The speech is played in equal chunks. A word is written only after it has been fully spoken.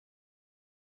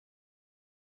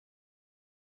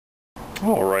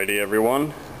Alrighty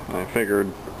everyone, I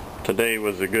figured today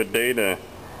was a good day to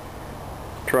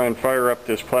try and fire up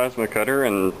this plasma cutter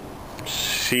and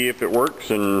see if it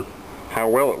works and how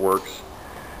well it works.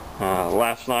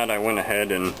 Last night I went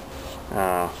ahead and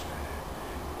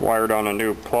wired on a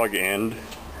new plug end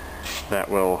that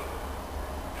will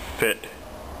fit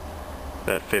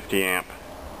that 50 amp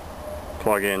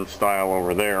plug-in style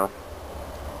over there,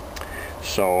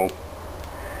 so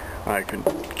I could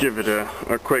give it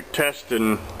a quick test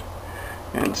and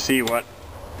see what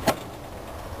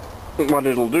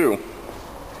it'll do.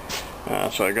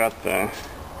 So I got the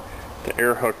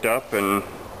air hooked up and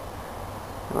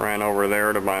ran over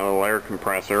there to my little air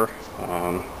compressor.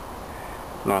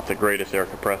 Not the greatest air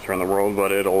compressor in the world,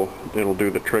 but it'll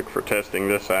do the trick for testing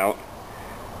this out.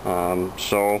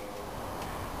 So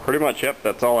pretty much, yep,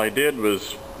 that's all I did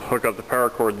was hook up the power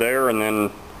cord there, and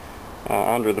then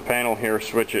under the panel here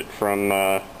switch it from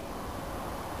the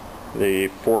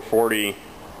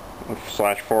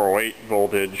 440/408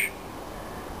 voltage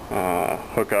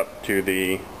hook up to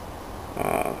the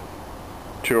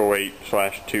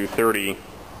 208/230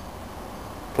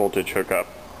 voltage hookup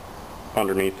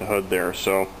underneath the hood there.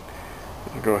 So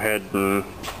I'll go ahead and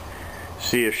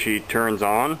see if she turns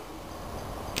on.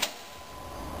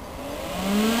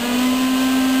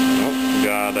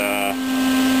 Got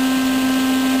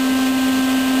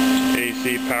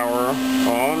AC power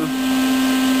on,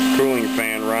 cooling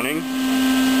fan running.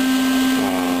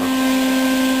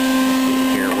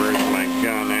 Here, where's my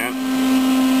gun at?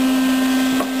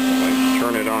 I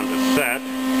turn it on to set.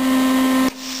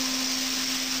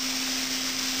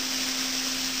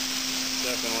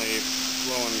 Definitely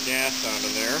blowing gas out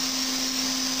of there.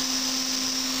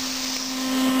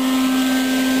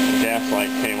 The gas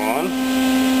light came on.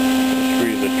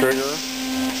 Squeeze the trigger.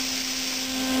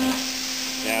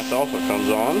 Gas also comes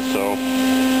on, so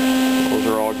those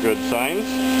are all good signs.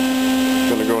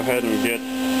 Going to go ahead and get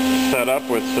set up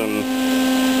with some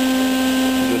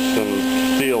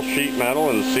steel sheet metal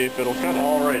and see if it'll cut it.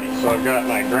 Alrighty, so I've got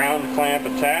my ground clamp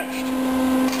attached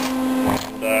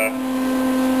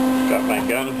and got my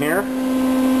gun here,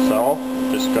 so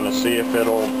just going to see if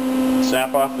it'll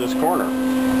snap off this corner.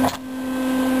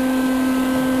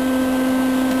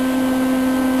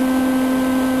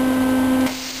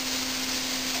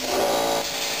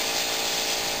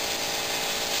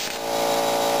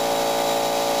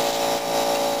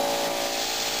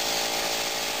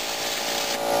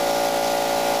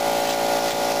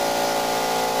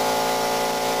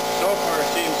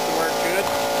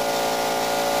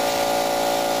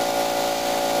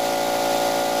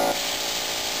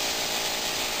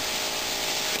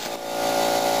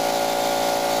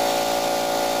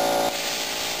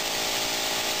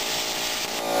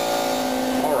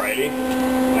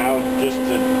 Now just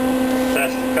to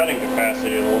test the cutting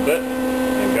capacity a little bit,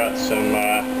 I've got some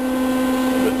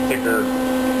the thicker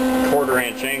 1/4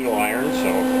 inch angle iron,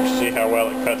 so see how well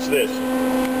it cuts this.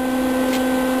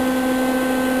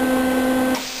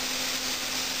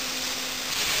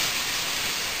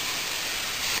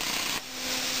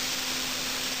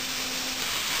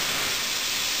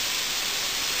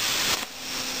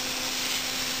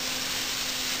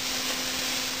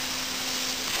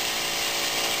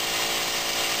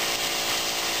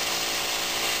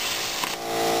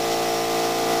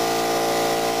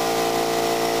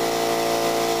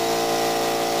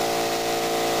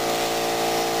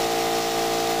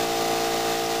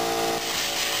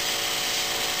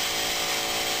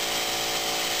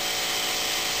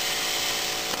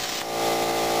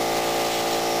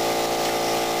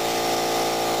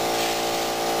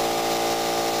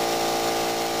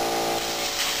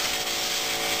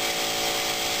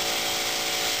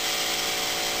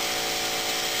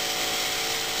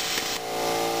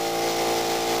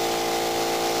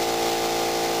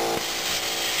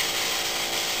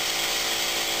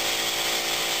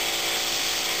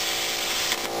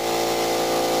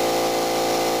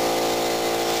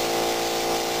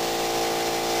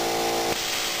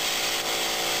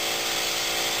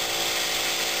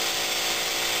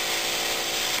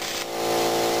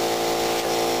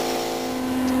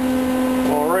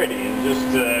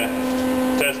 Just to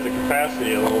test the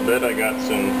capacity a little bit, I got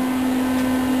some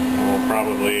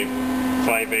probably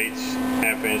 5/8,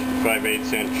 1/2 inch to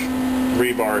 5/8 inch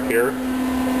rebar here.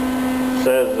 It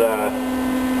says that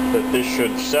this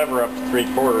should sever up to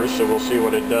 3/4, so we'll see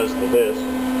what it does to this.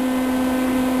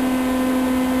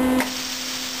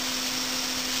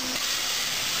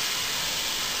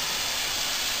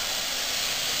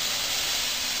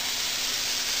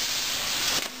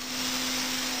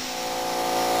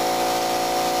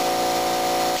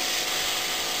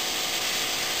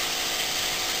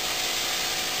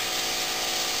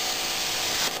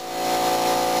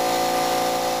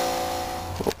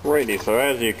 Alrighty, so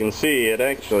as you can see, it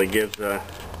actually gives a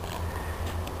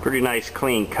pretty nice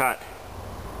clean cut.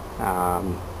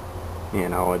 You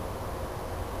know,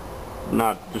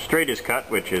 not the straightest cut,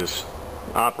 which is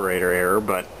operator error,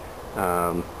 but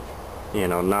you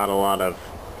know, not a lot of,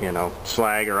 you know,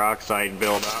 slag or oxide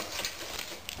buildup.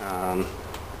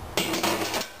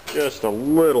 Just a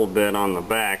little bit on the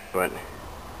back, but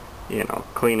you know,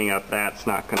 cleaning up that's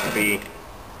not going to be,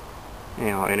 you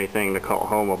know, anything to call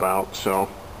home about. So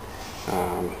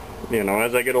you know,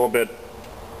 as I get a little bit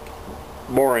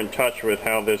more in touch with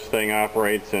how this thing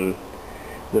operates and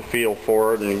the feel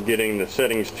for it and getting the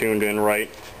settings tuned in right,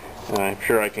 I'm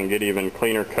sure I can get even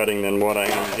cleaner cutting than what I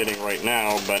am getting right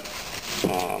now. But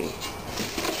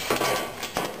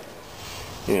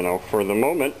you know, for the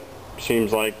moment,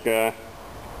 seems like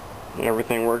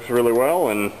everything works really well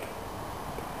and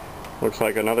looks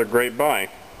like another great buy.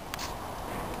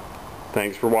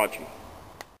 Thanks for watching.